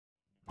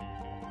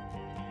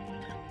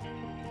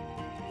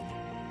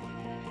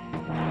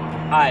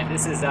Hi,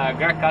 this is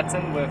Greg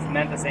Cutson with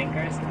Mantus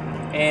Anchors,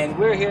 and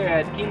we're here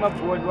at Kima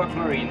Boardwalk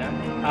Marina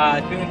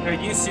to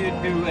introduce you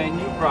to a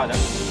new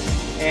product.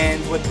 And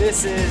what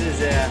this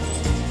is a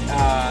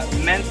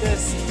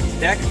Mantus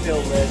deck fill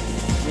lid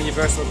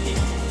universal key.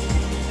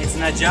 It's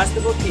an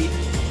adjustable key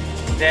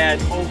that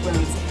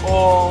opens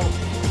all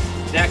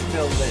deck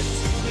fill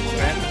lids.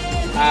 Okay?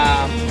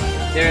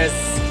 There's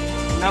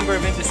a number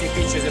of interesting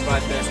features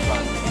about this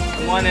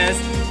product. One is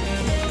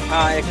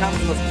it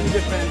comes with two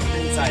different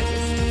pin sizes,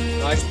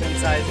 large pin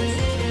sizes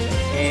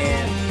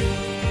and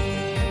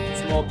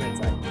small pin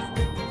sizes.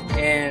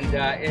 And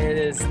it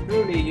is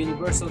truly a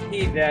universal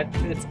key that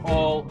fits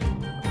all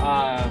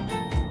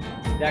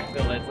deck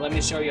fill lids. Let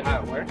me show you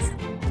how it works.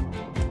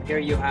 Here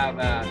you have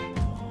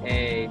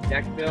a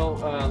deck fill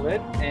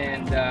lid,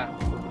 and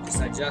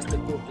just adjust the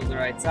hoop to the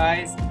right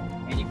size,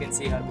 and you can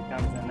see how it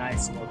becomes a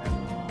nice small pin.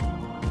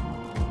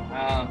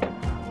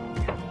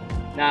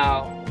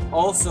 Now,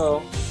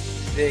 also,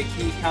 the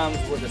key comes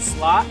with a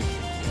slot.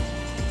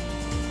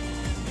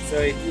 So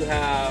if you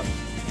have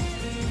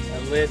a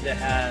lid that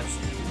has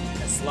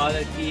a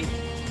slotted key, it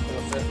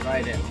will fit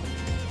right in.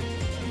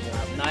 And you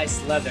have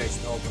nice levers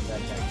to open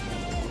that deck.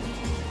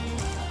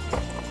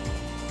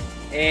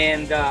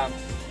 And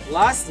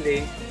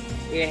lastly,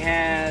 it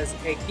has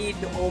a key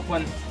to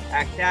open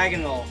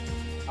octagonal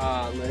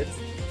lids.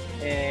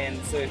 And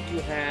so if you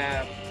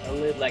have a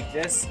lid like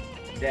this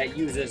that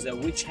uses a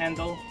witch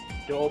handle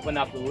to open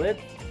up the lid,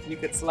 you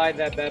could slide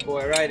that bad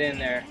boy right in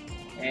there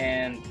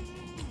and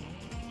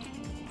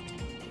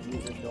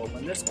use it to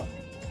open this one.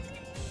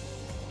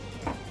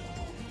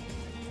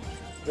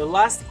 The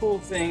last cool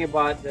thing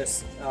about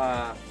this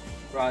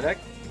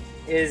product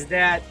is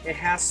that it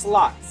has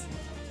slots,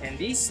 and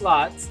these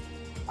slots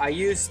are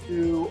used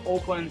to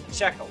open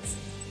shackles.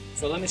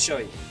 So let me show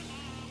you.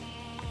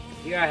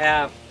 Here I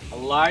have a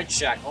large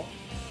shackle,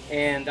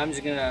 and I'm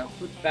just gonna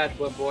put that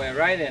bad boy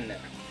right in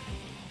there,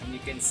 and you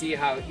can see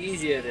how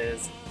easy it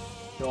is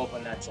to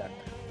open that shackle.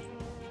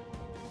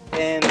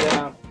 And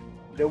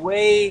the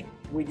way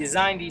we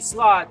design these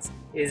slots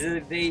is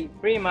that they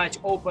pretty much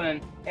open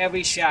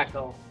every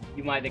shackle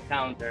you might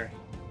encounter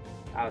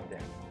out there.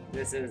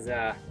 This is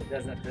it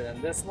doesn't fit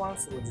in this one,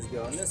 so we'll just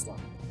go in this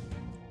one.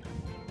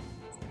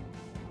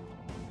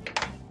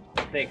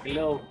 Take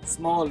a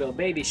small little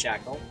baby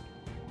shackle,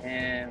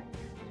 and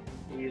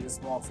we use a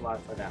small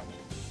slot for that one.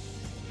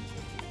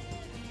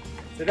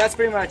 So that's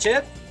pretty much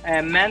it.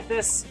 And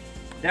Mantus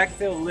deck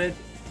fill lid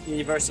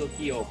universal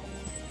key open.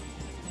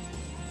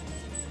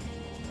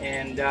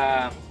 And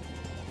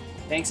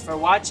thanks for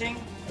watching.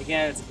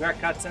 Again, it's Greg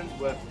Cutson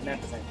with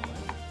Mantus Anchors.